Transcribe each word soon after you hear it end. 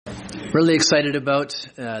Really excited about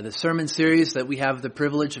the sermon series that we have the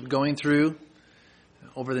privilege of going through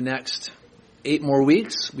over the next 8 more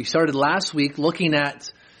weeks. We started last week looking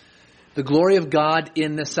at the glory of God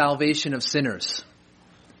in the salvation of sinners.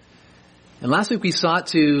 And last week we sought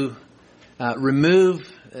to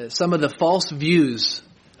remove some of the false views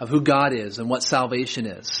of who God is and what salvation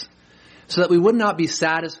is, so that we would not be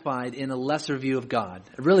satisfied in a lesser view of God.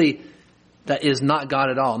 Really, that is not God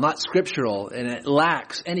at all, not scriptural, and it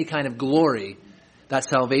lacks any kind of glory that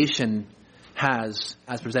salvation has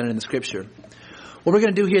as presented in the Scripture. What we're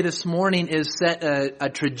going to do here this morning is set a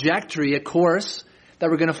trajectory, a course that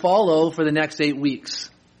we're going to follow for the next 8 weeks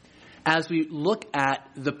as we look at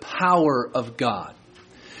the power of God.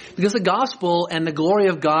 Because the gospel and the glory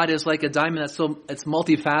of God is like a diamond it's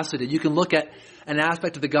multifaceted. You can look at an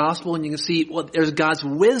aspect of the gospel and you can see, well, there's God's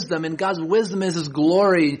wisdom, and God's wisdom is His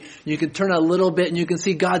glory. You can turn a little bit and you can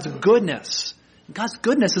see God's goodness. God's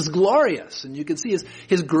goodness is glorious, and you can see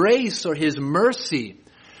His grace or His mercy,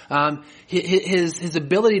 His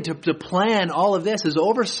ability to plan all of this, His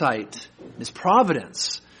oversight, His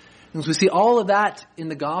providence. And so we see all of that in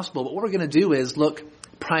the gospel. But what we're going to do is look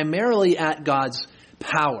primarily at God's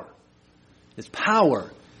power. His power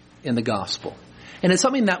in the gospel. And it's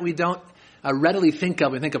something that we don't readily think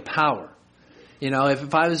of. We think of power. You know,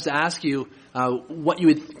 if I was to ask you what you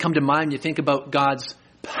would come to mind when you think about God's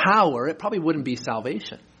power, it probably wouldn't be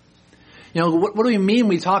salvation. You know, what do we mean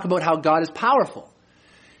when we talk about how God is powerful?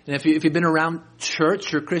 And if you've been around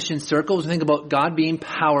church or Christian circles, you think about God being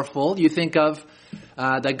powerful, you think of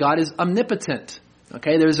that God is omnipotent.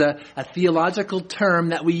 Okay, there's a theological term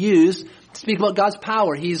that we use to speak about God's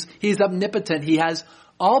power. He's omnipotent. He has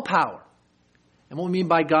all power. And what we mean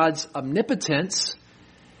by God's omnipotence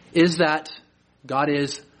is that God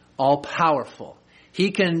is all-powerful.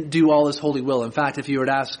 He can do all His holy will. In fact, if you were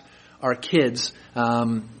to ask our kids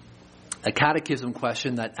a catechism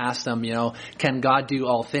question that asks them, you know, can God do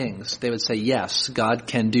all things? They would say, yes, God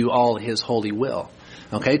can do all His holy will.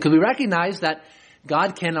 Okay, because we recognize that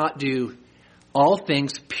God cannot do all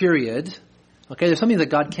things, period. Okay, there's something that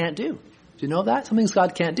God can't do. Do you know that? Some things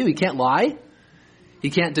God can't do. He can't lie. He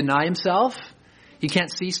can't deny Himself. He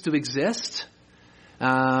can't cease to exist.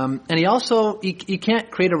 And he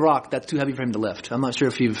can't create a rock that's too heavy for Him to lift. I'm not sure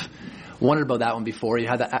if you've wondered about that one before. You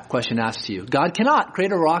had that question asked to you. God cannot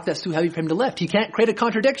create a rock that's too heavy for Him to lift. He can't create a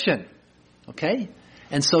contradiction. Okay?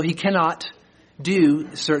 And so He cannot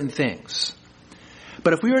do certain things.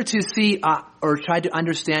 But if we were to see or try to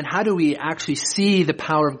understand, how do we actually see the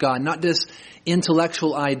power of God? Not this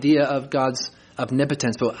intellectual idea of God's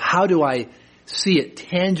omnipotence, but how do I see it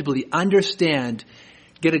tangibly, understand,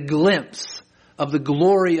 get a glimpse of the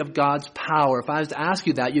glory of God's power? If I was to ask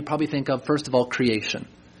you that, you'd probably think of, first of all, creation.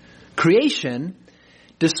 Creation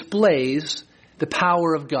displays the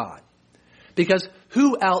power of God. Because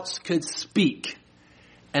who else could speak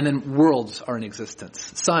and then worlds are in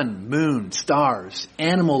existence? Sun, moon, stars,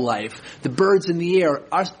 animal life, the birds in the air,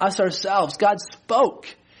 us ourselves. God spoke.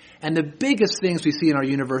 And the biggest things we see in our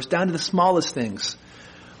universe, down to the smallest things,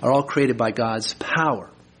 are all created by God's power.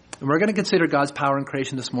 And we're going to consider God's power in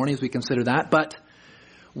creation this morning as we consider that. But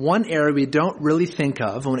one area we don't really think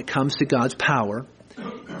of when it comes to God's power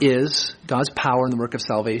is God's power in the work of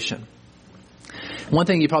salvation. One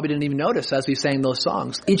thing you probably didn't even notice as we sang those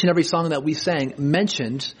songs, each and every song that we sang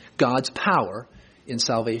mentioned God's power in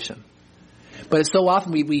salvation. But it's so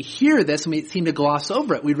often we hear this and we seem to gloss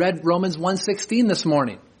over it. We read Romans 1:16 this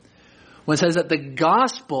morning, when it says that the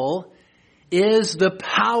gospel is the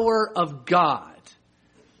power of God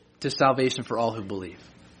to salvation for all who believe.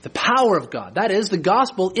 The power of God. That is, the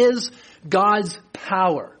gospel is God's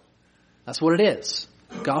power. That's what it is.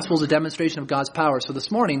 The gospel is a demonstration of God's power. So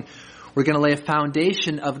this morning, we're going to lay a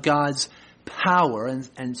foundation of God's power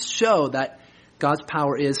and show that God's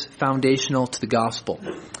power is foundational to the gospel.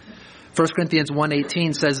 1 Corinthians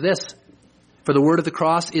 1:18 says this, "For the word of the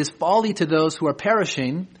cross is folly to those who are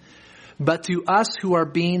perishing, but to us who are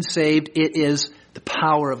being saved, it is the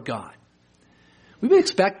power of God." We would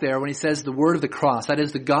expect there when he says the word of the cross, that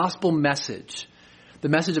is the gospel message, the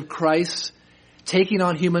message of Christ taking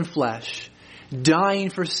on human flesh,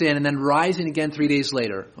 dying for sin, and then rising again 3 days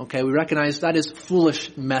later. Okay, we recognize that is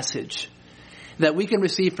foolish message. That we can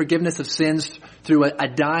receive forgiveness of sins through a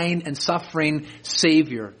dying and suffering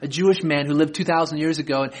Savior, a Jewish man who lived 2,000 years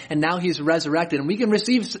ago, and now He's resurrected, and we can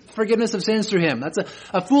receive forgiveness of sins through Him. That's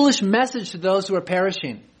a foolish message to those who are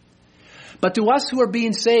perishing. But to us who are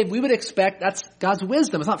being saved, we would expect that's God's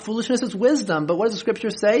wisdom. It's not foolishness, it's wisdom. But what does the Scripture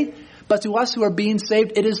say? But to us who are being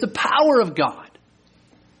saved, it is the power of God.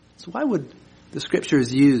 So why would the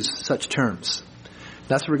Scriptures use such terms?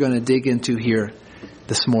 That's what we're going to dig into here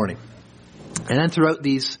this morning. And then throughout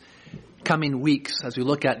these coming weeks, as we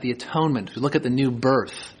look at the atonement, as we look at the new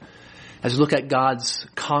birth, as we look at God's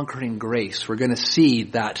conquering grace, we're going to see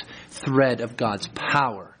that thread of God's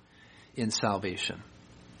power in salvation.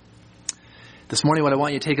 This morning, what I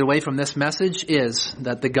want you to take away from this message is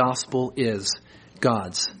that the gospel is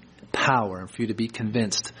God's power, and for you to be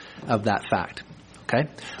convinced of that fact. Okay?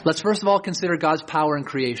 Let's first of all consider God's power in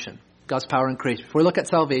creation. God's power in creation. Before we look at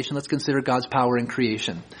salvation, let's consider God's power in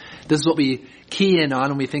creation. This is what we key in on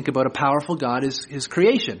when we think about a powerful God, is his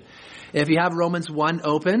creation. If you have Romans 1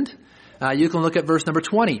 opened, you can look at verse number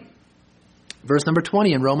 20. Verse number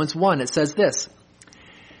 20 in Romans 1, it says this,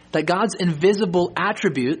 that God's invisible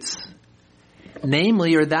attributes,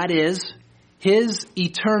 namely, or that is, his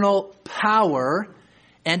eternal power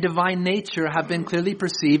and divine nature have been clearly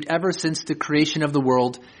perceived ever since the creation of the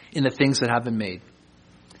world in the things that have been made.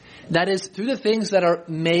 That is, through the things that are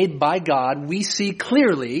made by God, we see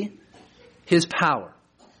clearly his power.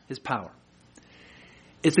 His power.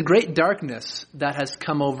 It's a great darkness that has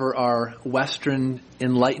come over our Western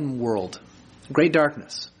enlightened world. Great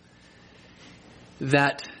darkness.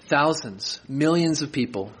 That thousands, millions of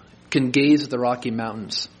people can gaze at the Rocky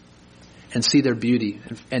Mountains and see their beauty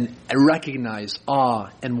and recognize awe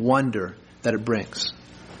and wonder that it brings.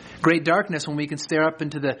 Great darkness when we can stare up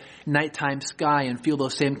into the nighttime sky and feel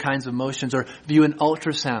those same kinds of emotions, or view an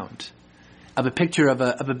ultrasound of a picture of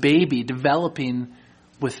a baby developing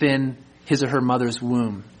within his or her mother's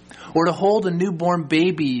womb, or to hold a newborn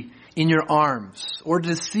baby in your arms, or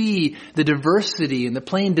to see the diversity and the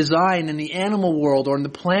plain design in the animal world or in the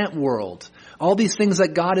plant world. All these things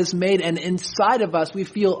that God has made, and inside of us we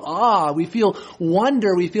feel awe, we feel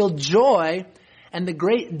wonder, we feel joy. And the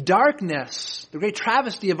great darkness, the great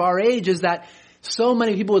travesty of our age is that so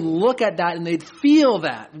many people would look at that and they'd feel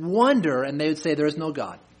that wonder, and they would say there is no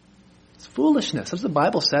God. It's foolishness. That's what the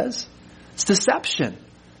Bible says. It's deception.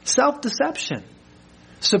 Self-deception.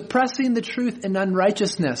 Suppressing the truth in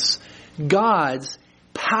unrighteousness. God's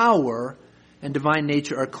power and divine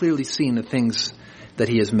nature are clearly seen in the things that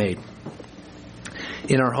he has made.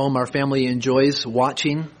 In our home, our family enjoys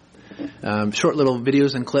watching short little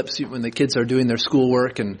videos and clips when the kids are doing their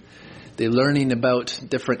schoolwork and they're learning about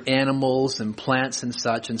different animals and plants and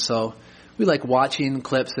such. And so we like watching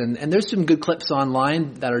clips, and there's some good clips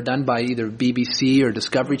online that are done by either BBC or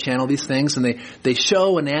Discovery Channel, these things, and they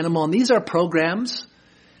show an animal. And these are programs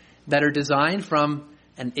that are designed from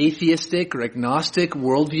an atheistic or agnostic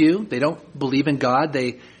worldview. They don't believe in God.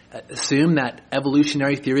 They assume that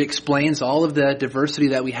evolutionary theory explains all of the diversity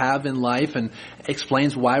that we have in life and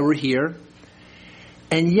explains why we're here.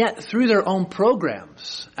 And yet, through their own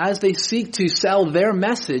programs, as they seek to sell their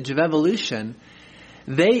message of evolution,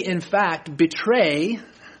 they in fact betray,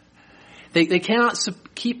 they cannot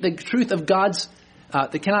keep the truth of God's,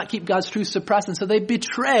 they cannot keep God's truth suppressed, and so they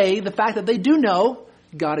betray the fact that they do know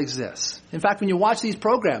God exists. In fact, when you watch these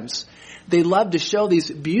programs, they love to show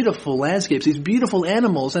these beautiful landscapes, these beautiful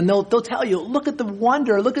animals, and they'll tell you, look at the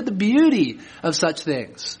wonder, look at the beauty of such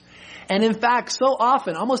things. And in fact, so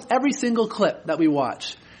often, almost every single clip that we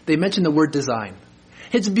watch, they mention the word design.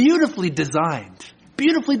 It's beautifully designed.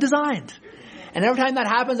 Beautifully designed. And every time that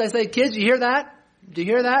happens, I say, kids, you hear that? Do you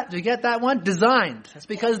hear that? Do you get that one? Designed. That's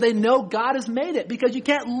because they know God has made it. Because you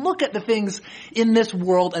can't look at the things in this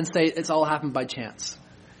world and say it's all happened by chance.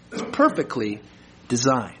 It's perfectly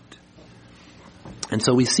designed. And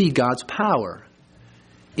so we see God's power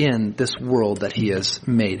in this world that he has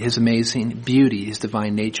made, his amazing beauty, his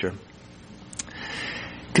divine nature.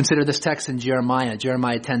 Consider this text in Jeremiah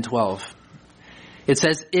 10:12. It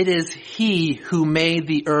says, "It is he who made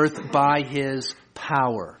the earth by his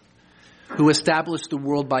power, who established the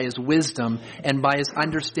world by his wisdom, and by his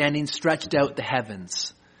understanding stretched out the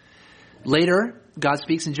heavens." Later, God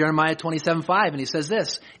speaks in Jeremiah 27:5, and he says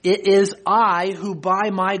this, "It is I who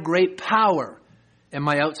by my great power and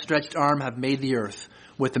my outstretched arm have made the earth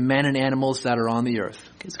with the men and animals that are on the earth."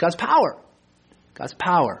 It's God's power. God's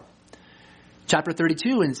power. Chapter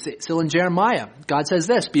 32, and still in Jeremiah, God says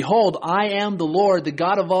this, "Behold, I am the Lord, the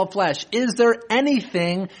God of all flesh. Is there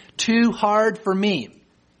anything too hard for me?"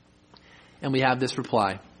 And we have this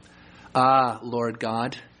reply, "Ah, Lord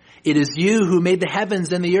God, it is you who made the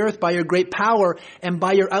heavens and the earth by your great power and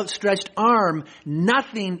by your outstretched arm.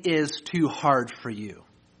 Nothing is too hard for you."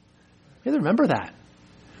 You have to remember that.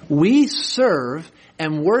 We serve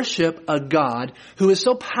and worship a God who is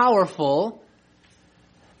so powerful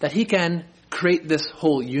that he can create this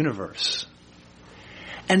whole universe.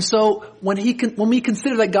 And so when we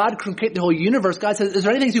consider that God can create the whole universe, God says, "Is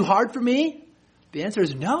there anything too hard for me?" The answer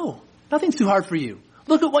is no. Nothing's too hard for you.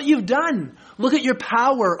 Look at what you've done. Look at your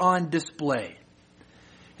power on display.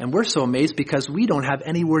 And we're so amazed because we don't have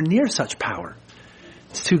anywhere near such power.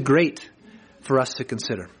 It's too great for us to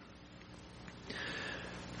consider.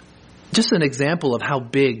 Just an example of how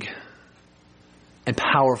big and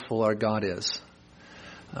powerful our God is.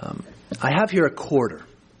 I have here a quarter,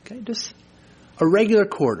 okay, just a regular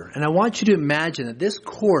quarter. And I want you to imagine that this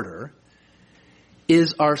quarter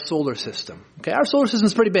is our solar system. Okay, our solar system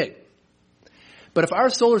is pretty big. But if our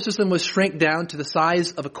solar system was shrink down to the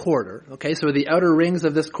size of a quarter, okay, so the outer rings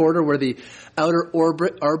of this quarter were the outer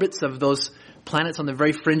orbits of those planets on the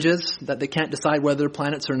very fringes that they can't decide whether they're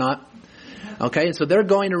planets or not. Okay, and so they're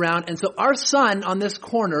going around. And so our sun on this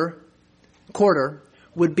quarter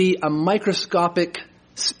would be a microscopic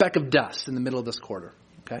speck of dust in the middle of this quarter.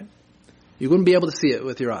 Okay, you wouldn't be able to see it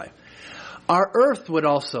with your eye. Our Earth would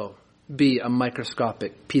also be a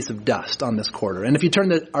microscopic piece of dust on this quarter. And if you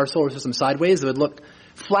turn our solar system sideways, it would look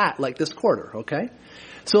flat like this quarter, okay?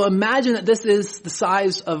 So imagine that this is the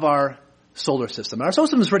size of our solar system. Our solar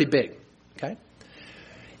system is pretty big, okay?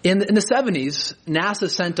 In the 70s, NASA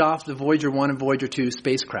sent off the Voyager 1 and Voyager 2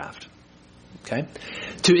 spacecraft, okay,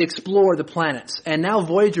 to explore the planets. And now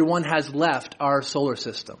Voyager 1 has left our solar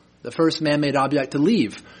system, the first man-made object to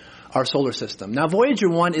leave our solar system. Now Voyager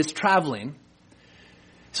 1 is traveling.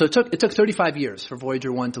 So it took 35 years for Voyager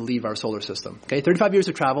 1 to leave our solar system. Okay, 35 years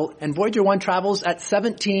of travel, and Voyager 1 travels at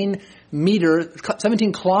 17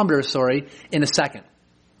 kilometers, in a second.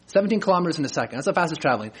 17 kilometers in a second. That's how fast it's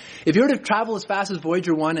traveling. If you were to travel as fast as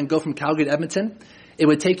Voyager 1 and go from Calgary to Edmonton, it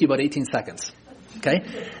would take you about 18 seconds. Okay?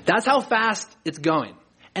 That's how fast it's going.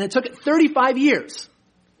 And it took it 35 years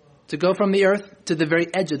to go from the Earth to the very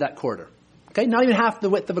edge of that quarter. Okay? Not even half the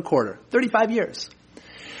width of a quarter. 35 years.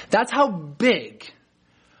 That's how big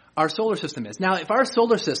our solar system is. Now, if our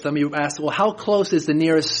solar system, you ask, well, how close is the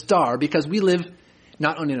nearest star? Because we live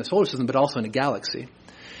not only in a solar system, but also in a galaxy.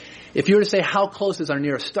 If you were to say, how close is our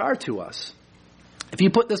nearest star to us? If you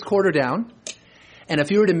put this quarter down, and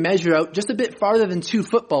if you were to measure out just a bit farther than 2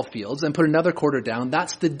 football fields and put another quarter down,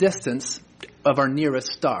 that's the distance of our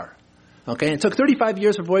nearest star. Okay, and it took 35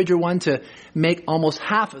 years for Voyager 1 to make almost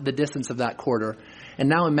half of the distance of that quarter. And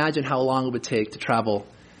now imagine how long it would take to travel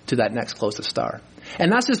to that next closest star.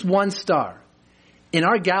 And that's just one star in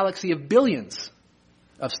our galaxy of billions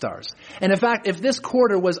of stars. And in fact, if this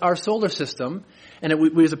quarter was our solar system, and we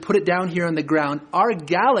were to put it down here on the ground, our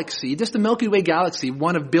galaxy, just the Milky Way galaxy,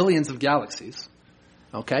 one of billions of galaxies,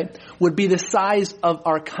 okay, would be the size of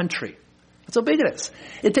our country. That's how big it is.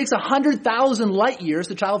 It takes 100,000 light years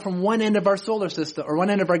to travel from one end of our solar system, or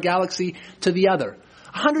one end of our galaxy, to the other.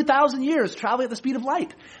 100,000 years traveling at the speed of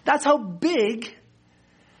light. That's how big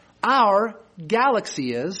our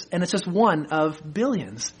galaxy is, and it's just one of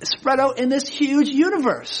billions spread out in this huge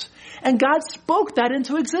universe. And God spoke that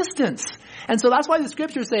into existence. And so that's why the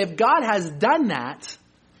scriptures say, if God has done that,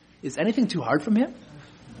 is anything too hard from him?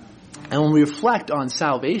 And when we reflect on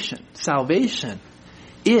salvation, salvation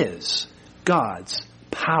is God's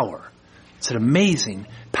power. It's an amazing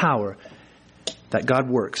power that God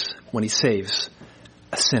works when he saves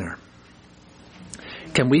a sinner.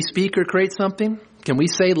 Can we speak or create something? Can we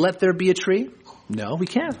say, let there be a tree? No, we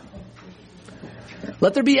can't.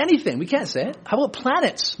 Let there be anything. We can't say it. How about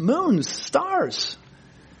planets, moons, stars?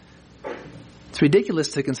 It's ridiculous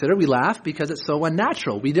to consider. We laugh because it's so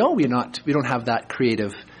unnatural. We know we don't have that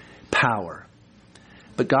creative power.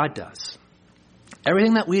 But God does.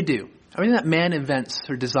 Everything that we do, everything that man invents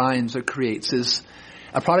or designs or creates is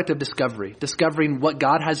a product of discovery. Discovering what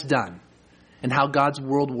God has done and how God's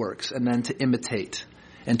world works, and then to imitate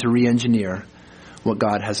and to re-engineer what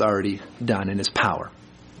God has already done in his power.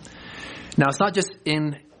 Now, it's not just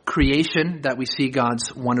in creation that we see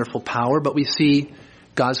God's wonderful power, but we see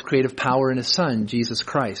God's creative power in his Son, Jesus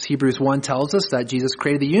Christ. Hebrews 1 tells us that Jesus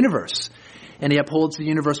created the universe, and he upholds the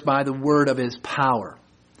universe by the word of his power.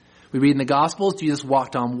 We read in the Gospels, Jesus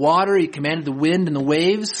walked on water, he commanded the wind and the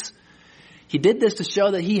waves. He did this to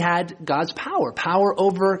show that he had God's power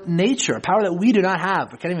over nature, a power that we do not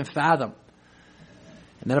have, we can't even fathom.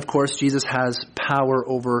 And then, of course, Jesus has power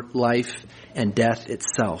over life and death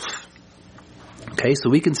itself. Okay,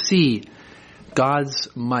 so we can see God's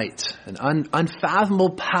might, an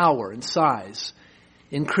unfathomable power and size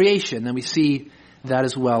in creation. And we see that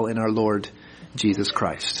as well in our Lord Jesus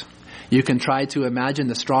Christ. You can try to imagine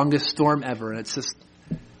the strongest storm ever, and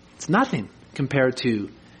it's nothing compared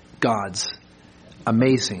to God's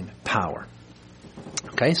amazing power.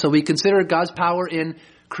 Okay, so we consider God's power in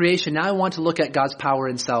creation. Now I want to look at God's power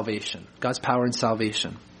in salvation. God's power in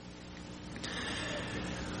salvation.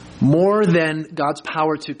 More than God's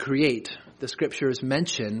power to create, the scriptures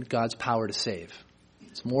mention God's power to save.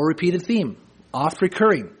 It's a more repeated theme, oft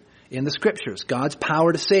recurring in the scriptures. God's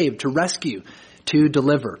power to save, to rescue, to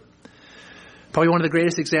deliver. Probably one of the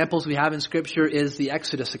greatest examples we have in scripture is the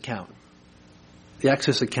Exodus account. The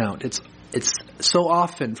Exodus account. It's so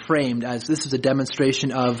often framed as this is a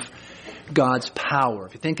demonstration of God's power.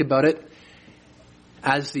 If you think about it,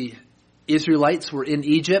 as the Israelites were in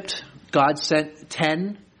Egypt, God sent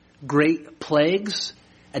 10 great plagues,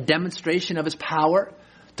 a demonstration of his power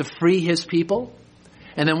to free his people.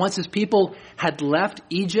 And then once his people had left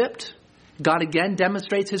Egypt, God again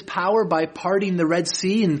demonstrates his power by parting the Red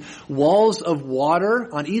Sea and walls of water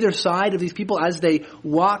on either side of these people as they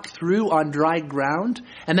walk through on dry ground.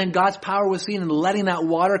 And then God's power was seen in letting that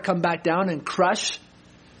water come back down and crush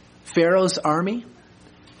Pharaoh's army.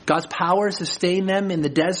 God's power sustained them in the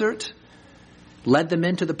desert, led them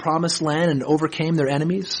into the promised land, and overcame their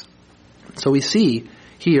enemies. So we see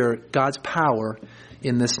here God's power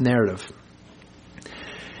in this narrative.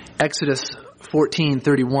 Exodus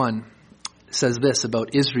 14:31 says this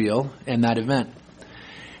about Israel and that event.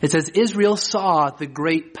 It says, Israel saw the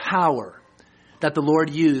great power that the Lord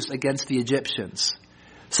used against the Egyptians.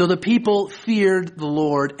 So the people feared the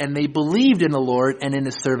Lord, and they believed in the Lord and in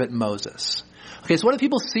his servant Moses. Okay, so what did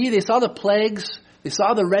people see? They saw the plagues, they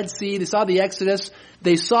saw the Red Sea, they saw the Exodus,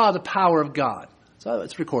 they saw the power of God. So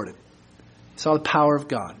it's recorded. They saw the power of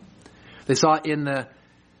God. They saw it in the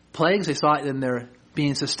plagues, they saw it in their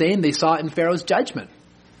being sustained, they saw it in Pharaoh's judgment.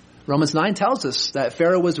 Romans 9 tells us that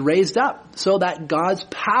Pharaoh was raised up so that God's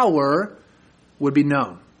power would be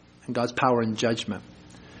known, and God's power in judgment.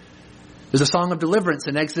 There's a song of deliverance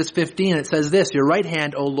in Exodus 15. It says this, your right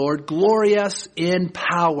hand, O Lord, glorious in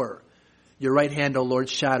power. Your right hand, O Lord,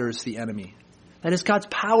 shatters the enemy. That is, God's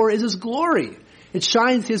power is his glory. It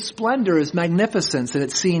shines his splendor, his magnificence, and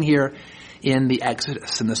it's seen here in the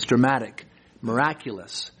Exodus, in this dramatic,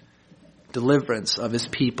 miraculous deliverance of his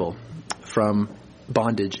people from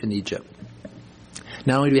bondage in Egypt.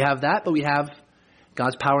 Not only do we have that, but we have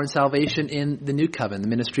God's power and salvation in the new covenant, the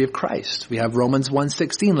ministry of Christ. We have Romans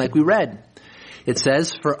 1:16, like we read. It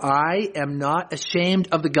says, for I am not ashamed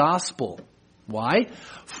of the gospel. Why?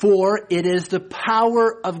 For it is the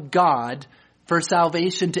power of God for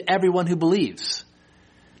salvation to everyone who believes.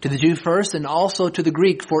 To the Jew first, and also to the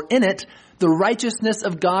Greek. For in it, the righteousness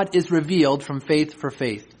of God is revealed from faith for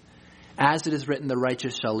faith. As it is written, the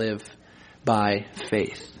righteous shall live by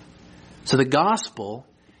faith. So the gospel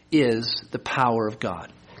is the power of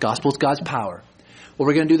God. Gospel is God's power. What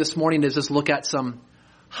we're going to do this morning is just look at some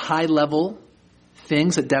high-level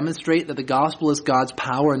things that demonstrate that the gospel is God's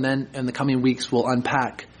power, and then in the coming weeks we'll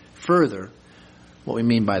unpack further what we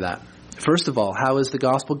mean by that. First of all, how is the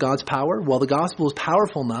gospel God's power? Well, the gospel is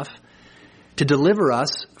powerful enough to deliver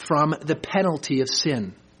us from the penalty of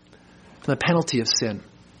sin. From the penalty of sin.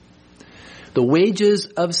 The wages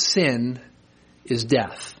of sin is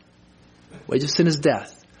death. Wages of sin is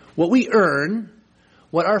death. What we earn,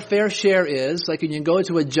 what our fair share is, like when you go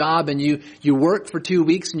to a job and you work for 2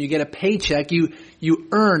 weeks and you get a paycheck, you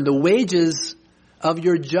earn the wages of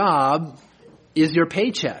your job is your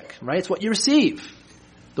paycheck, right? It's what you receive.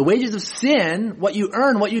 The wages of sin, what you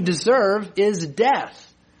earn, what you deserve, is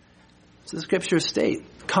death. So the scriptures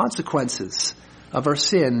state, consequences of our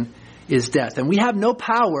sin is death. And we have no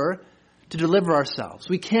power to deliver ourselves.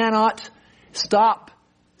 We cannot stop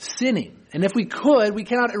sinning. And if we could, we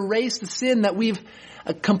cannot erase the sin that we've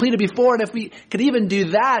completed before. And if we could even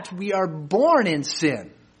do that, we are born in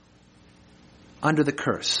sin, under the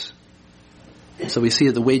curse. So we see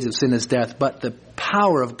that the wages of sin is death, but the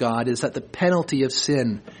power of God is that the penalty of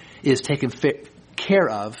sin is taken care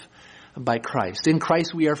of by Christ. In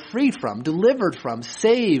Christ we are freed from, delivered from,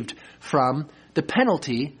 saved from the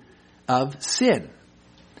penalty of sin.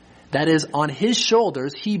 That is, on his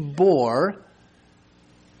shoulders he bore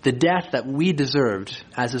the death that we deserved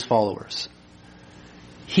as his followers.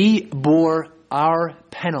 He bore our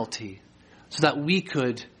penalty so that we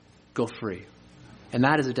could go free. And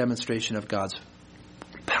that is a demonstration of God's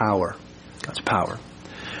power. God's power.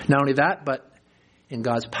 Not only that, but in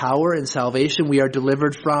God's power and salvation, we are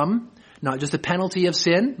delivered from not just the penalty of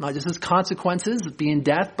sin, not just its consequences of being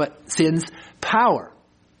death, but sin's power.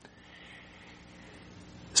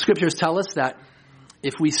 Scriptures tell us that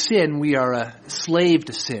if we sin, we are a slave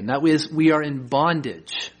to sin. That is, we are in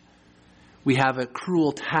bondage. We have a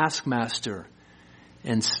cruel taskmaster,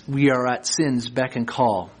 and we are at sin's beck and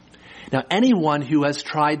call. Now, anyone who has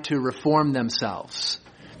tried to reform themselves,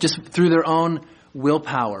 just through their own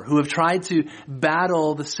willpower, who have tried to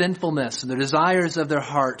battle the sinfulness and the desires of their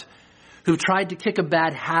heart, who've tried to kick a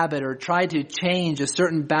bad habit or tried to change a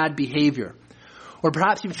certain bad behavior, or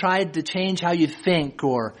perhaps you've tried to change how you think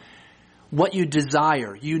or what you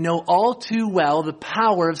desire. You know all too well the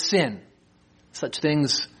power of sin. Such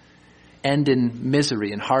things end in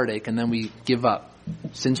misery and heartache, and then we give up.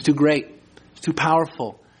 Sin's too great. It's too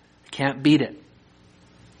powerful. I can't beat it.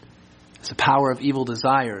 There's a power of evil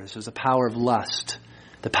desires. There's a power of lust,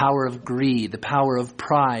 the power of greed, the power of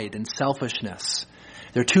pride and selfishness.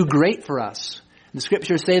 They're too great for us. And the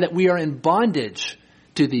scriptures say that we are in bondage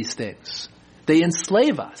to these things. They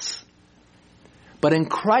enslave us. But in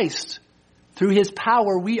Christ, through his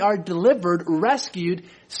power, we are delivered, rescued,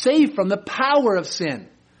 saved from the power of sin.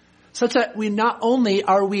 Such that we not only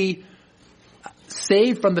are we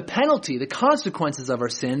saved from the penalty, the consequences of our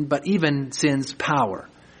sin, but even sin's power.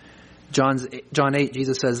 John 8,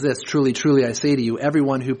 Jesus says this, "Truly, truly, I say to you,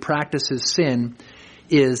 everyone who practices sin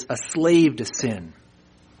is a slave to sin."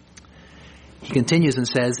 He continues and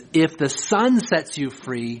says, "If the Son sets you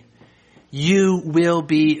free, you will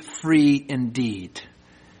be free indeed."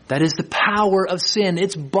 That is the power of sin.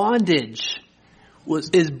 Its bondage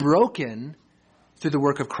is broken through the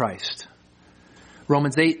work of Christ.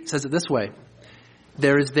 Romans 8 says it this way,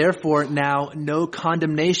 "There is therefore now no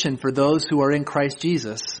condemnation for those who are in Christ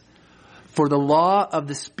Jesus. For the law of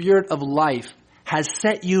the Spirit of life has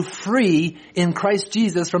set you free in Christ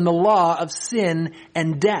Jesus from the law of sin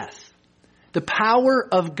and death." The power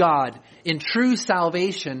of God in true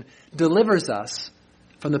salvation delivers us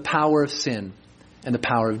from the power of sin and the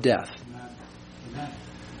power of death. Amen.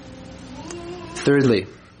 Thirdly,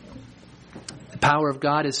 the power of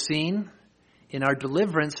God is seen in our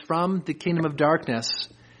deliverance from the kingdom of darkness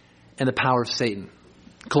and the power of Satan.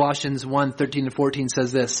 Colossians 1:13-14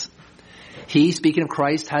 says this, "He," speaking of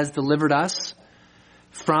Christ, "has delivered us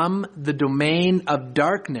from the domain of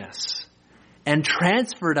darkness and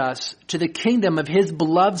transferred us to the kingdom of his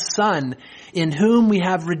beloved Son, in whom we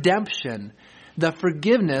have redemption, the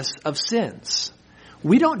forgiveness of sins."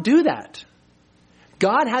 We don't do that.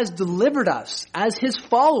 God has delivered us as his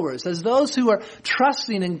followers, as those who are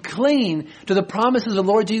trusting and clinging to the promises of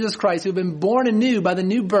the Lord Jesus Christ, who have been born anew by the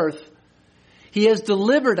new birth. He has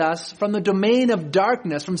delivered us from the domain of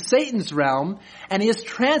darkness, from Satan's realm, and he has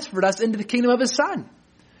transferred us into the kingdom of his Son.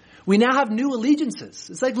 We now have new allegiances.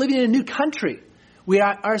 It's like living in a new country. We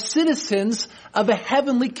are citizens of a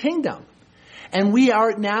heavenly kingdom. And we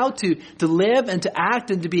are now to live and to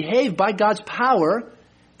act and to behave by God's power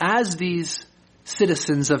as these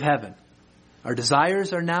citizens of heaven. Our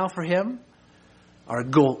desires are now for him. Our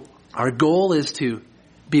goal is to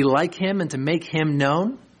be like him and to make him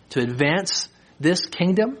known, to advance this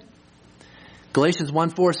kingdom. Galatians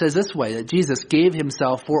 1:4 says this way, that Jesus gave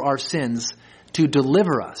himself for our sins to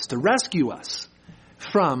deliver us, to rescue us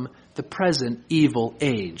from the present evil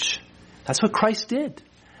age. That's what Christ did.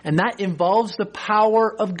 And that involves the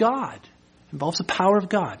power of God. Involves the power of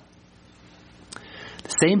God.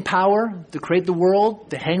 The same power to create the world,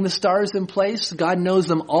 to hang the stars in place. God knows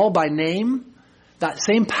them all by name. That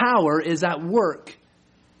same power is at work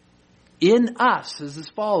in us as his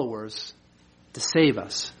followers to save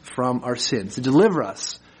us from our sins, to deliver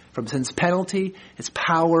us from sin's penalty, its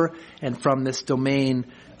power, and from this domain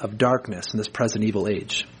of darkness in this present evil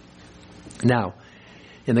age. Now,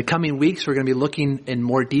 in the coming weeks, we're going to be looking in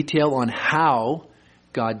more detail on how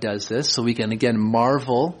God does this, so we can again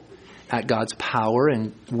marvel at God's power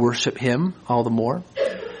and worship him all the more.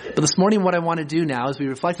 But this morning, what I want to do now, as we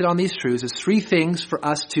reflected on these truths, is three things for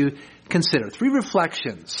us to consider. Three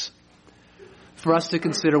reflections for us to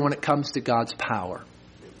consider when it comes to God's power.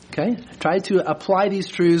 Okay? Try to apply these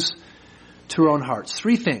truths to our own hearts.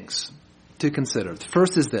 Three things to consider. The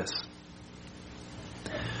first is this.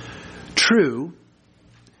 True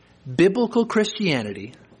biblical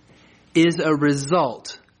Christianity is a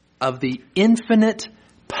result of the infinite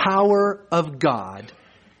power of God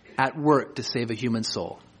at work to save a human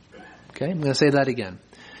soul. Okay, I'm going to say that again.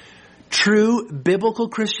 True biblical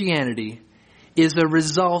Christianity is a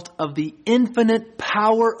result of the infinite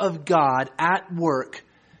power of God at work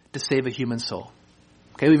to save a human soul.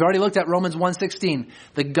 Okay, we've already looked at Romans 1:16.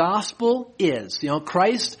 The gospel is,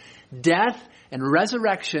 Christ's death and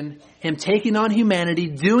resurrection, him taking on humanity,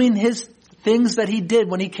 doing his things that he did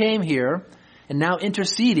when he came here, and now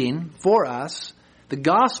interceding for us. The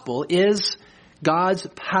gospel is God's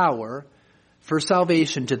power for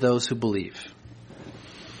salvation to those who believe.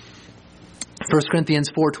 1 Corinthians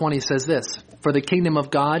 4:20 says this, "For the kingdom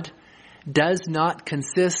of God does not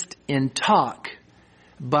consist in talk,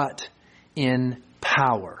 but in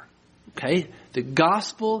power." Okay? The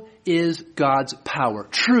gospel is God's power.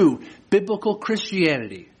 True biblical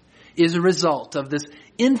Christianity is a result of this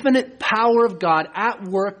infinite power of God at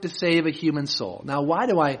work to save a human soul. Now, why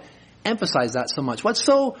do I emphasize that so much? What's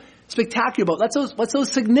so spectacular about? What's so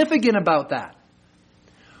significant about that?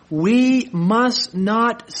 We must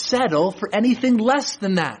not settle for anything less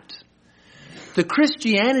than that. The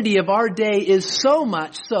Christianity of our day is so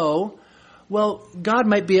much so, well, God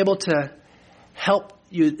might be able to help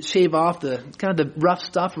you shave off the kind of the rough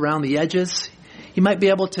stuff around the edges. He might be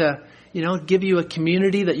able to, give you a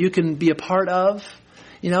community that you can be a part of.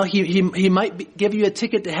 He might give you a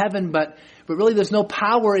ticket to heaven, but really there's no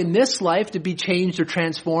power in this life to be changed or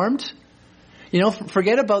transformed.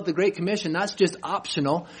 Forget about the Great Commission. That's just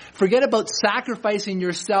optional. Forget about sacrificing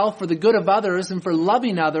yourself for the good of others and for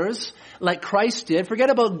loving others like Christ did. Forget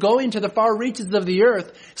about going to the far reaches of the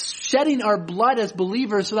earth, shedding our blood as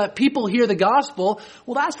believers so that people hear the gospel.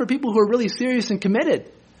 Well, that's for people who are really serious and committed.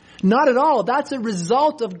 Not at all. That's a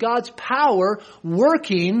result of God's power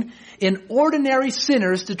working in ordinary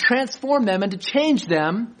sinners to transform them and to change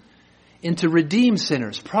them into redeemed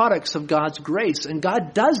sinners, products of God's grace. And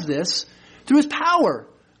God does this through His power.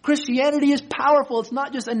 Christianity is powerful. It's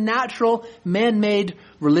not just a natural, man-made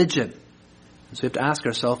religion. So we have to ask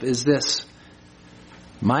ourselves, is this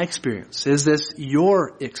my experience? Is this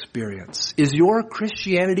your experience? Is your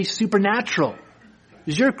Christianity supernatural?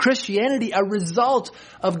 Is your Christianity a result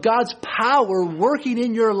of God's power working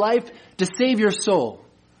in your life to save your soul?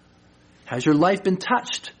 Has your life been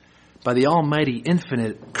touched by the almighty,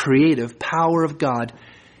 infinite, creative power of God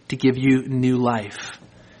to give you new life?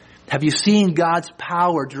 Have you seen God's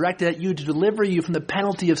power directed at you to deliver you from the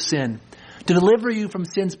penalty of sin, to deliver you from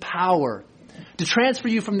sin's power, to transfer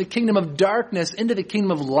you from the kingdom of darkness into the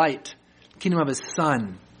kingdom of light, the kingdom of His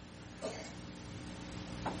Son?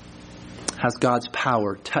 Has God's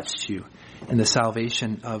power touched you in the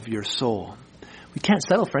salvation of your soul? We can't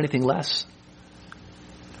settle for anything less.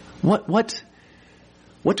 What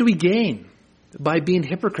do we gain by being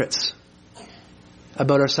hypocrites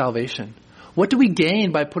about our salvation? What do we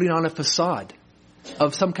gain by putting on a facade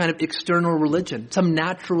of some kind of external religion, some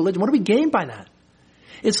natural religion? What do we gain by that?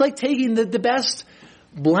 It's like taking the best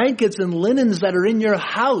blankets and linens that are in your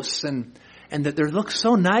house and that they look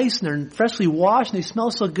so nice and they're freshly washed and they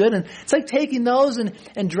smell so good. And it's like taking those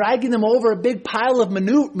and dragging them over a big pile of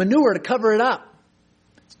manure to cover it up.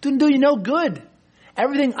 It doesn't do you no good.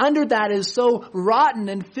 Everything under that is so rotten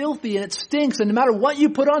and filthy and it stinks. And no matter what you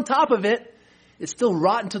put on top of it, it's still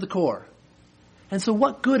rotten to the core. And so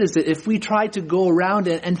what good is it if we try to go around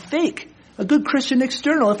and fake a good Christian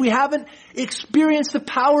external if we haven't experienced the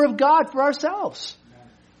power of God for ourselves?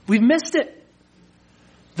 We've missed it.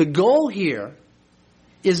 The goal here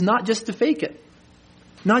is not just to fake it,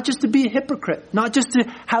 not just to be a hypocrite, not just to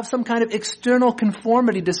have some kind of external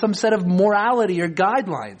conformity to some set of morality or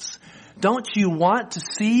guidelines. Don't you want to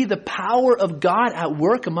see the power of God at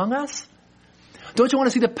work among us? Don't you want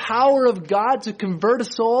to see the power of God to convert a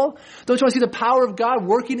soul? Don't you want to see the power of God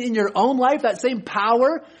working in your own life? That same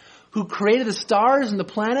power who created the stars and the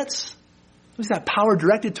planets? Who's that power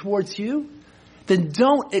directed towards you? Then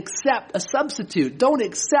don't accept a substitute. Don't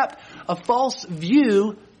accept a false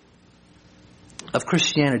view of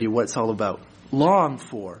Christianity, what it's all about. Long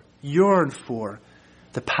for, yearn for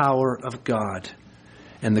the power of God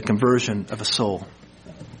and the conversion of a soul.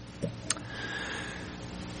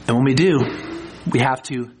 And when we do, we have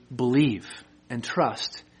to believe and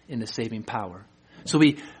trust in the saving power. So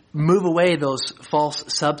we move away those false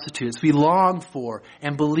substitutes. We long for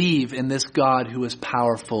and believe in this God who is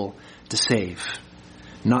powerful to save.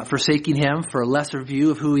 Not forsaking Him for a lesser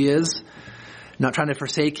view of who He is. Not trying to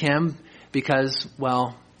forsake Him because,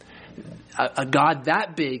 well, a God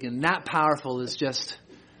that big and that powerful is just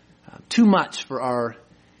too much for our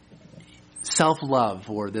self-love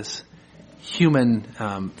or this human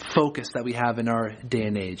focus that we have in our day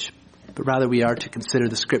and age. But rather we are to consider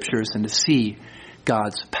the Scriptures and to see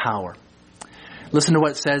God's power. Listen to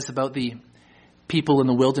what it says about the people in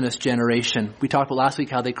the wilderness generation. We talked about last week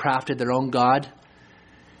how they crafted their own God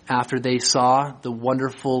after they saw the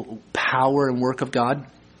wonderful power and work of God.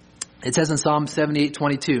 It says in Psalm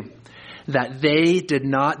 78:22 that they did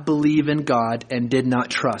not believe in God and did not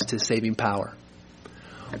trust His saving power.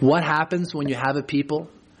 What happens when you have a people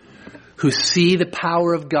who see the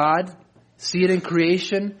power of God, see it in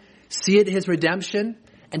creation, see it in His redemption,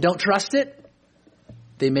 and don't trust it?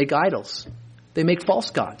 They make idols. They make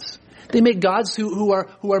false gods. They make gods who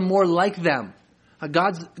are more like them.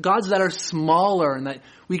 Gods that are smaller and that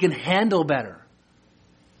we can handle better.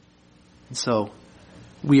 And so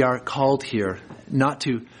we are called here not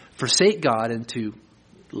to forsake God and to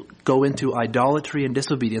go into idolatry and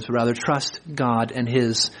disobedience, but rather trust God and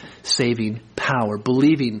His saving power,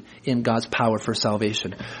 believing in God's power for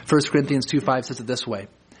salvation. 1 Corinthians 2:5 says it this way,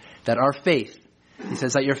 that our faith He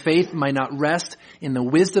says that your faith might not rest in the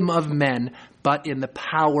wisdom of men, but in the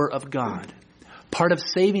power of God. Part of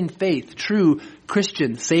saving faith, true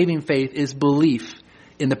Christian saving faith, is belief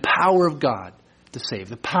in the power of God to save,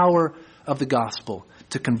 the power of the gospel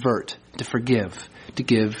to convert, to forgive, to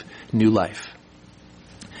give new life.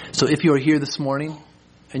 So if you are here this morning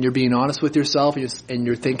and you're being honest with yourself and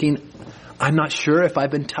you're thinking, I'm not sure if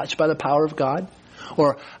I've been touched by the power of God,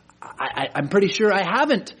 or I'm pretty sure I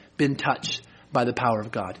haven't been touched by the power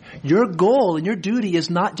of God. Your goal and your duty is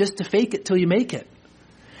not just to fake it till you make it.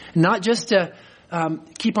 Not just to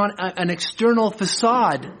keep on an external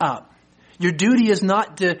facade up. Your duty is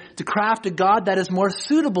not to craft a God that is more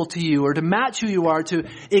suitable to you or to match who you are, to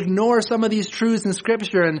ignore some of these truths in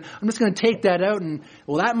Scripture. And I'm just going to take that out and,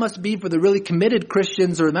 well, that must be for the really committed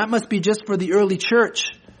Christians, or that must be just for the early church.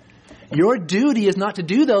 Your duty is not to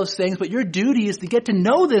do those things, but your duty is to get to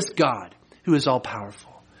know this God who is all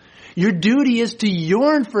powerful. Your duty is to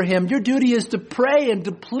yearn for Him. Your duty is to pray and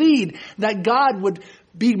to plead that God would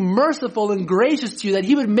be merciful and gracious to you, that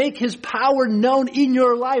He would make His power known in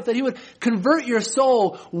your life, that He would convert your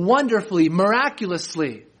soul wonderfully,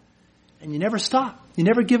 miraculously. And you never stop. You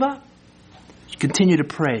never give up. You continue to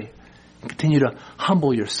pray and continue to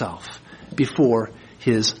humble yourself before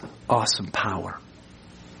His awesome power.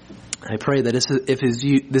 I pray that if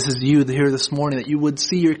this is you here this morning, that you would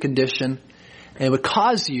see your condition and it would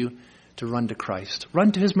cause you to run to Christ.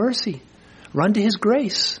 Run to His mercy. Run to His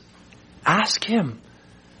grace. Ask Him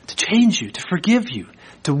to change you, to forgive you,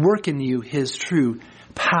 to work in you His true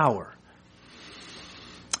power.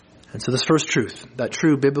 And so this first truth, that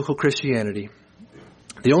true biblical Christianity,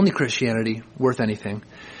 the only Christianity worth anything,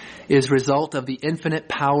 is a result of the infinite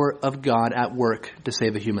power of God at work to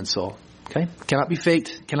save a human soul. Okay? Cannot be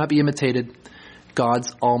faked, cannot be imitated.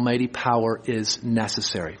 God's almighty power is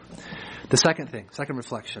necessary. The second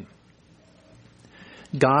reflection.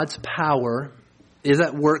 God's power is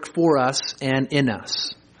at work for us and in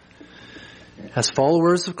us. As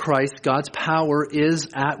followers of Christ, God's power is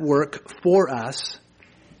at work for us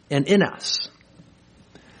and in us.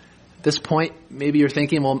 At this point, maybe you're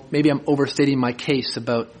thinking, well, maybe I'm overstating my case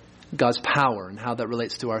about God's power and how that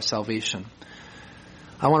relates to our salvation.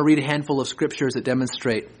 I want to read a handful of scriptures that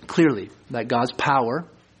demonstrate clearly that God's power,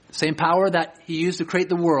 the same power that He used to create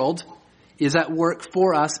the world, is at work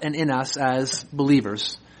for us and in us as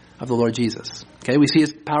believers of the Lord Jesus. Okay, we see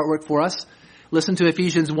His power at work for us. Listen to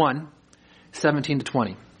Ephesians 1, 17 to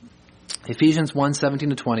 20. Ephesians 1, 17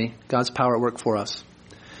 to 20, God's power at work for us.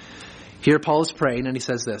 Here Paul is praying and he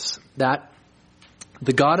says this, that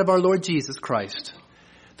the God of our Lord Jesus Christ,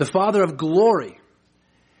 the Father of glory,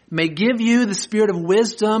 may give you the spirit of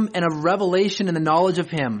wisdom and of revelation in the knowledge of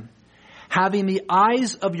Him, having the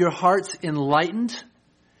eyes of your hearts enlightened,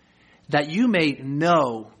 that you may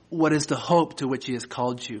know what is the hope to which He has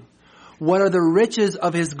called you. What are the riches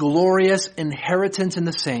of His glorious inheritance in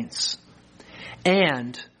the saints?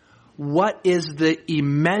 And what is the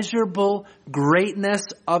immeasurable greatness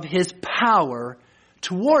of His power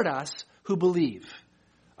toward us who believe,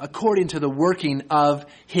 according to the working of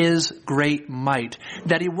His great might,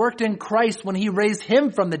 that He worked in Christ when He raised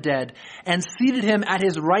Him from the dead and seated Him at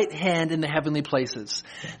His right hand in the heavenly places.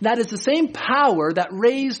 That is the same power that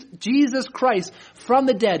raised Jesus Christ from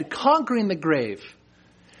the dead, conquering the grave.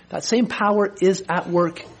 That same power is at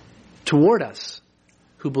work toward us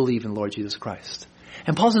who believe in Lord Jesus Christ.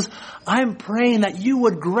 And Paul says, I'm praying that you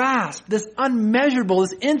would grasp this unmeasurable,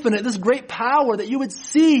 this infinite, this great power, that you would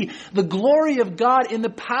see the glory of God in the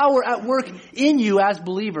power at work in you as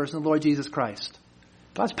believers in the Lord Jesus Christ.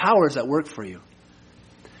 God's power is at work for you.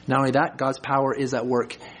 Not only that, God's power is at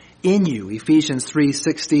work in you. Ephesians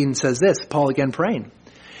 3:16 says this, Paul again praying,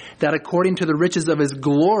 that according to the riches of His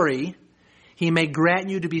glory, He may grant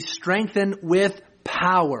you to be strengthened with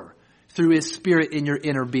power through His Spirit in your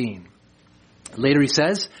inner being. Later he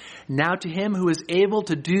says, now to Him who is able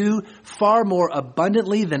to do far more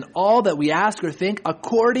abundantly than all that we ask or think,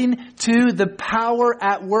 according to the power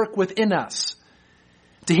at work within us.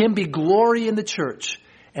 To Him be glory in the church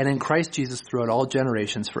and in Christ Jesus throughout all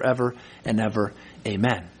generations, forever and ever.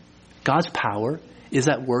 Amen. God's power is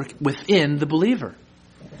at work within the believer,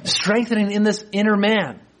 strengthening in this inner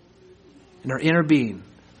man, in our inner being.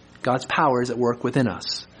 God's power is at work within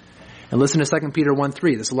us. And listen to 2 Peter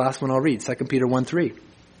 1:3. This is the last one I'll read. 2 Peter 1:3.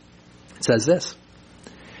 It says this.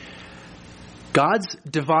 God's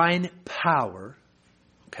divine power,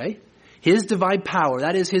 okay? His divine power,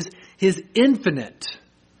 that is His infinite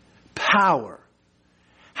power,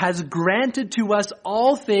 has granted to us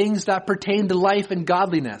all things that pertain to life and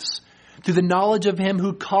godliness through the knowledge of Him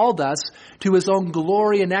who called us to His own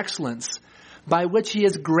glory and excellence, by which he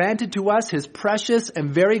has granted to us his precious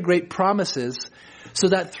and very great promises, so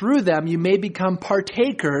that through them you may become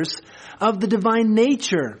partakers of the divine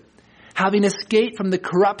nature, having escaped from the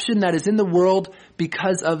corruption that is in the world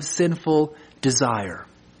because of sinful desire.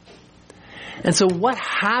 And so what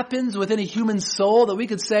happens within a human soul that we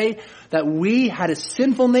could say that we had a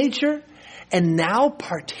sinful nature and now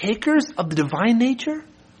partakers of the divine nature?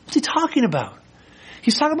 What's he talking about?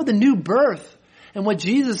 He's talking about the new birth and what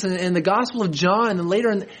Jesus in the Gospel of John and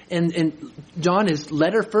later in John, his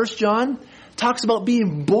letter, 1 John, talks about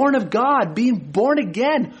being born of God, being born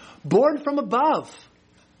again, born from above.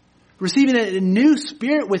 Receiving a new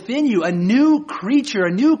spirit within you, a new creature,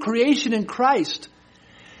 a new creation in Christ.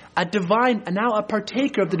 Now a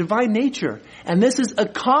partaker of the divine nature. And this is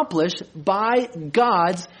accomplished by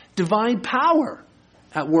God's divine power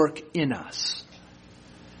at work in us.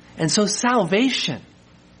 And so salvation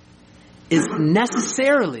is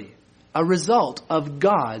necessarily a result of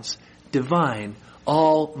God's divine,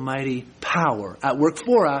 almighty power at work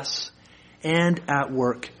for us and at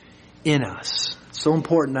work in us. So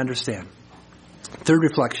important to understand. Third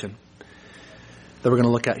reflection that we're going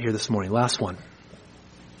to look at here this morning, last one,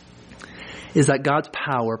 is that God's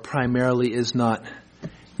power primarily is not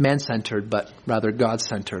man-centered, but rather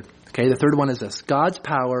God-centered. Okay, the third one is this. God's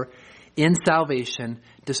power in salvation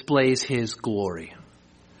displays his glory.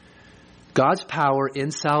 God's power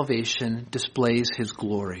in salvation displays his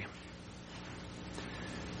glory.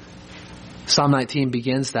 Psalm 19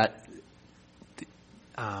 begins that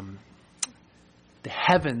the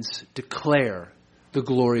heavens declare the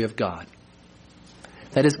glory of God.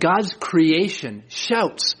 That is, God's creation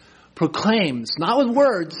shouts, proclaims, not with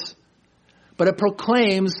words, but it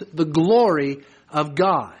proclaims the glory of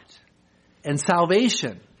God. And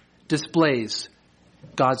salvation displays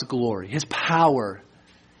God's glory, his power,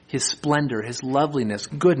 his splendor, his loveliness,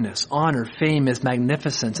 goodness, honor, fame, his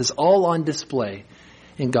magnificence is all on display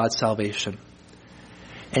in God's salvation.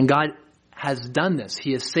 And God has done this.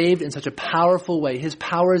 He has saved in such a powerful way. His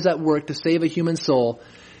power is at work to save a human soul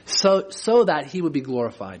so that he would be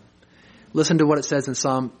glorified. Listen to what it says in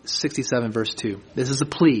Psalm 67 verse 2. This is a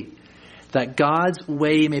plea that God's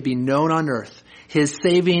way may be known on earth, his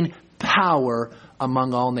saving power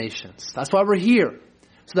among all nations. That's why we're here.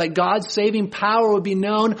 So that God's saving power would be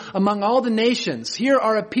known among all the nations. Here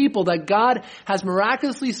are a people that God has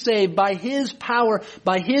miraculously saved by his power,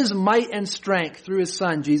 by his might and strength through his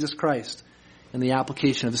Son, Jesus Christ, and the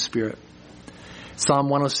application of the Spirit. Psalm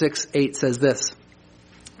 106:8 says this,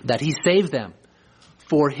 that he saved them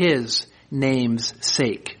for his name's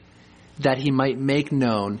sake, that he might make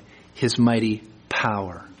known his mighty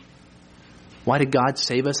power. Why did God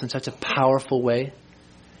save us in such a powerful way?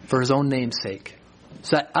 For his own name's sake.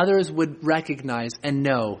 So that others would recognize and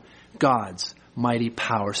know God's mighty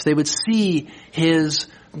power. So they would see his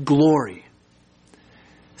glory.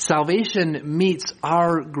 Salvation meets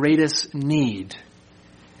our greatest need.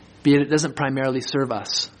 Be it doesn't primarily serve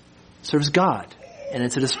us. It serves God. And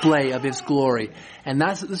it's a display of his glory. And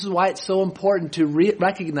this is why it's so important to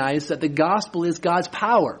recognize that the gospel is God's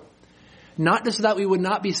power. Not just so that we would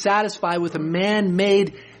not be satisfied with a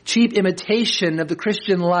man-made cheap imitation of the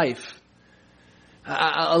Christian life.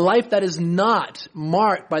 A life that is not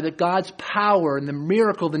marked by the God's power and the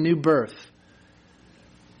miracle of the new birth.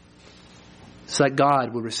 So that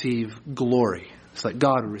God will receive glory. So that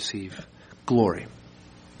God will receive glory.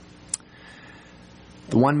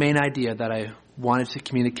 The one main idea that I wanted to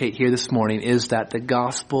communicate here this morning is that the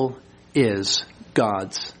gospel is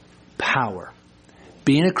God's power.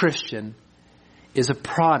 Being a Christian is a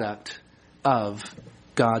product of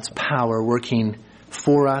God's power working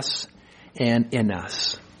for us and in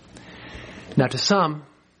us. Now to some,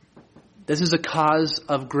 this is a cause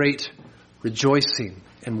of great rejoicing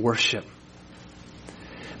and worship.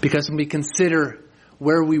 Because when we consider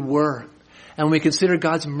where we were, and when we consider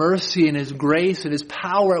God's mercy and his grace and his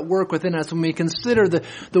power at work within us, when we consider the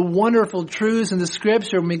wonderful truths in the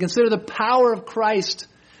Scripture, when we consider the power of Christ,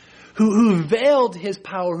 who veiled his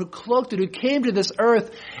power, who cloaked it, who came to this earth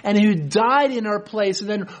and who died in our place and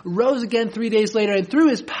then rose again 3 days later. And through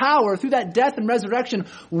his power, through that death and resurrection,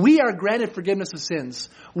 we are granted forgiveness of sins.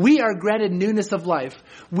 We are granted newness of life.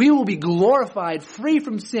 We will be glorified, free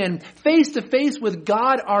from sin, face to face with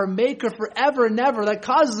God, our Maker, forever and ever. That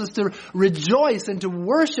causes us to rejoice and to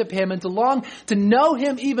worship him and to long to know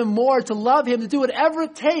him even more, to love him, to do whatever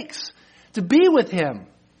it takes to be with him.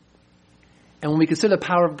 And when we consider the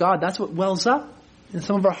power of God, that's what wells up in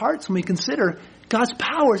some of our hearts when we consider God's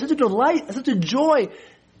power. It's such a delight, it's such a joy,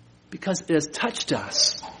 because it has touched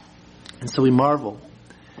us. And so we marvel.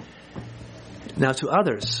 Now to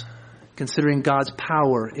others, considering God's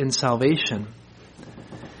power in salvation,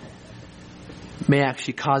 may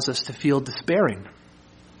actually cause us to feel despairing.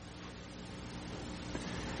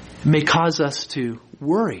 It may cause us to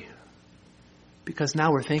worry, because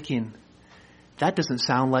now we're thinking, that doesn't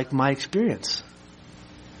sound like my experience.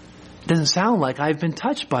 It doesn't sound like I've been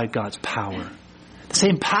touched by God's power. The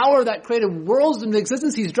same power that created worlds into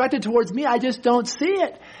existence, He's directed towards me. I just don't see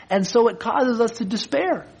it. And so it causes us to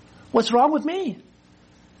despair. What's wrong with me?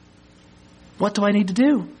 What do I need to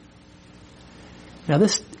do? Now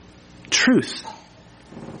this truth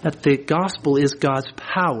that the gospel is God's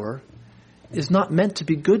power is not meant to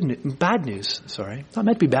be bad news. It's not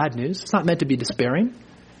meant to be bad news. It's not meant to be despairing.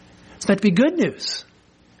 It's meant to be good news.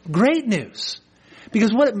 Great news.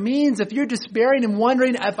 Because what it means, if you're despairing and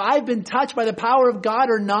wondering if I've been touched by the power of God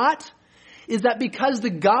or not, is that because the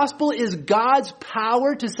gospel is God's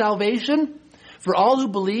power to salvation for all who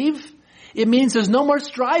believe, it means there's no more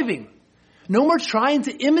striving. No more trying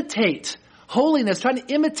to imitate holiness, trying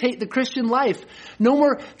to imitate the Christian life. No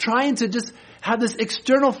more trying to just have this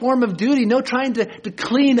external form of duty. No trying to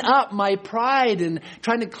clean up my pride and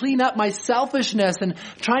trying to clean up my selfishness and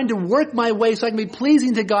trying to work my way so I can be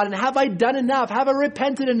pleasing to God. And have I done enough? Have I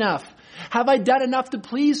repented enough? Have I done enough to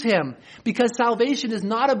please Him? Because salvation is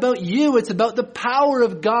not about you. It's about the power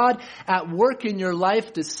of God at work in your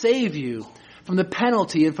life to save you from the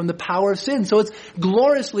penalty and from the power of sin. So it's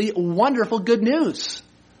gloriously wonderful good news.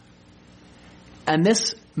 And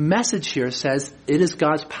this message here says it is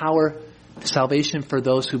God's power to salvation for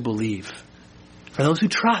those who believe, for those who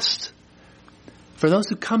trust, for those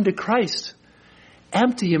who come to Christ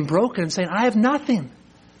empty and broken and saying, I have nothing.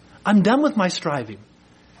 I'm done with my striving.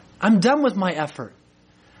 I'm done with my effort.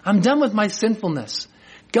 I'm done with my sinfulness.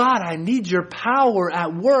 God, I need your power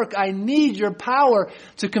at work. I need your power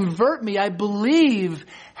to convert me. I believe.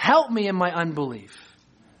 Help me in my unbelief.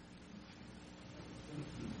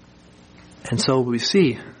 And so we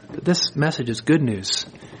see that this message is good news.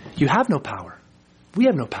 You have no power. We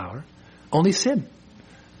have no power. Only sin.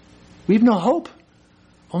 We have no hope.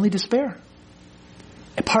 Only despair.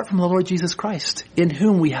 Apart from the Lord Jesus Christ, in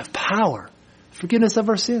whom we have power, forgiveness of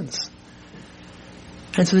our sins.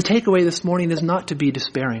 And so the takeaway this morning is not to be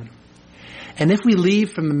despairing. And if we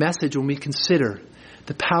leave from the message when we consider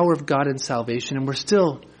the power of God in salvation and we're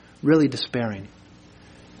still really despairing,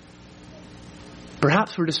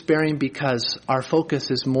 perhaps we're despairing because our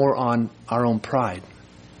focus is more on our own pride.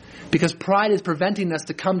 Because pride is preventing us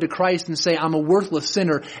to come to Christ and say, I'm a worthless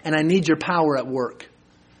sinner and I need your power at work.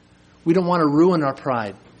 We don't want to ruin our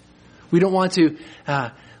pride. We don't want to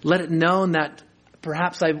let it known that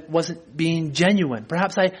perhaps I wasn't being genuine.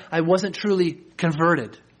 Perhaps I wasn't truly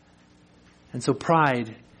converted. And so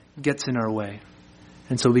pride gets in our way.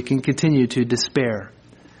 And so we can continue to despair.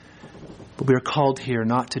 But we are called here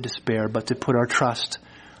not to despair, but to put our trust,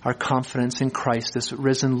 our confidence in Christ, this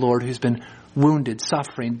risen Lord who's been wounded,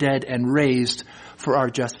 suffering, dead, and raised for our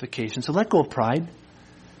justification. So let go of pride.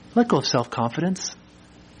 Let go of self-confidence.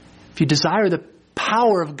 If you desire the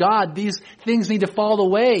power of God, these things need to fall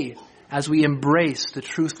away as we embrace the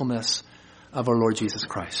truthfulness of our Lord Jesus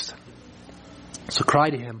Christ. So cry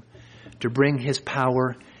to Him to bring His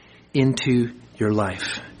power into your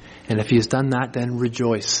life. And if He has done that, then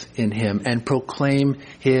rejoice in Him and proclaim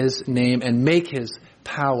His name and make His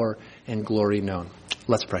power and glory known.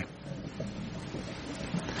 Let's pray.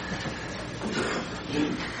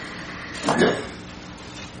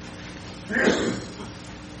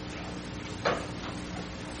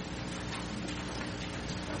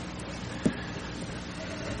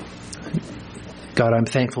 God, I'm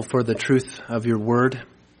thankful for the truth of your word.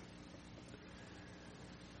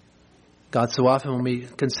 God, so often when we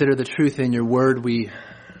consider the truth in your word, we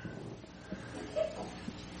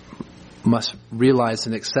must realize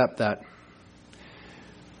and accept that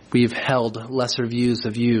we've held lesser views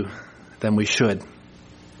of you than we should.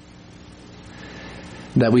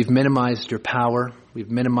 That we've minimized your power,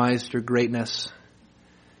 we've minimized your greatness,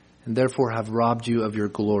 and therefore have robbed you of your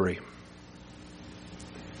glory.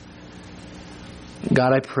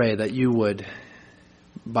 God, I pray that you would,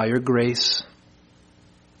 by your grace,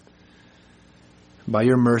 by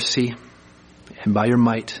your mercy, and by your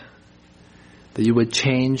might, that you would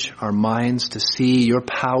change our minds to see your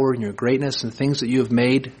power and your greatness in things that you have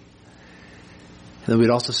made, and that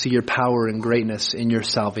we'd also see your power and greatness in your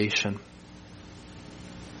salvation.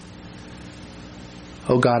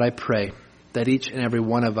 Oh God, I pray that each and every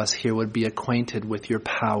one of us here would be acquainted with your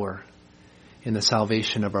power in the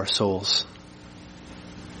salvation of our souls.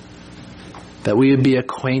 That we would be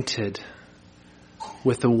acquainted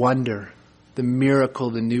with the wonder, the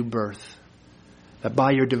miracle, the new birth, that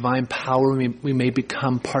by your divine power we may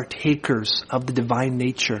become partakers of the divine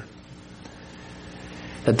nature.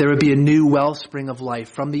 That there would be a new wellspring of life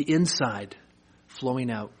from the inside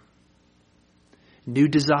flowing out. New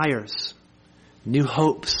desires, new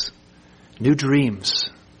hopes, new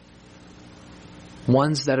dreams.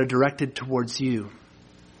 Ones that are directed towards you.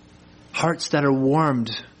 Hearts that are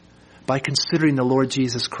warmed by considering the Lord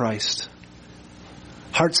Jesus Christ.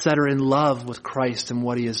 Hearts that are in love with Christ and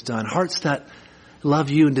what He has done. Hearts that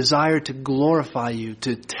love you and desire to glorify you,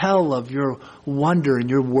 to tell of your wonder and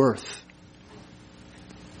your worth.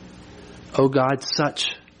 Oh God,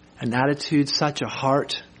 such an attitude, such a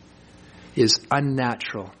heart is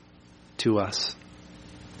unnatural to us.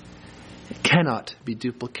 It cannot be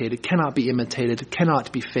duplicated, cannot be imitated,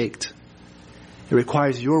 cannot be faked. It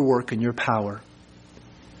requires your work and your power.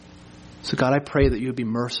 So God, I pray that you would be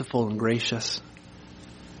merciful and gracious.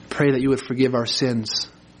 I pray that you would forgive our sins.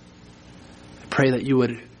 I pray that you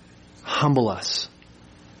would humble us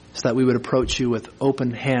so that we would approach you with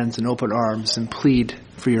open hands and open arms and plead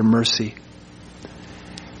for your mercy.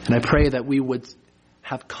 And I pray that we would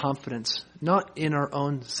have confidence, not in our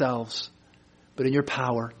own selves, but in your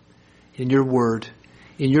power, in your word,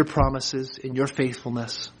 in your promises, in your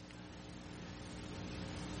faithfulness.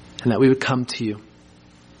 And that we would come to you,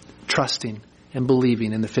 trusting and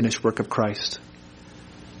believing in the finished work of Christ.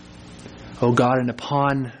 Oh God, and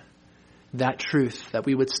upon that truth, that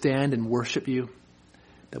we would stand and worship you,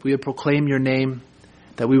 that we would proclaim your name,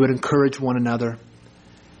 that we would encourage one another,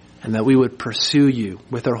 and that we would pursue you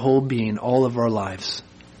with our whole being, all of our lives.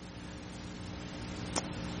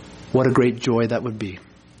 What a great joy that would be.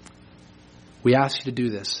 We ask you to do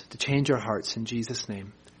this, to change our hearts in Jesus'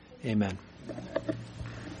 name. Amen.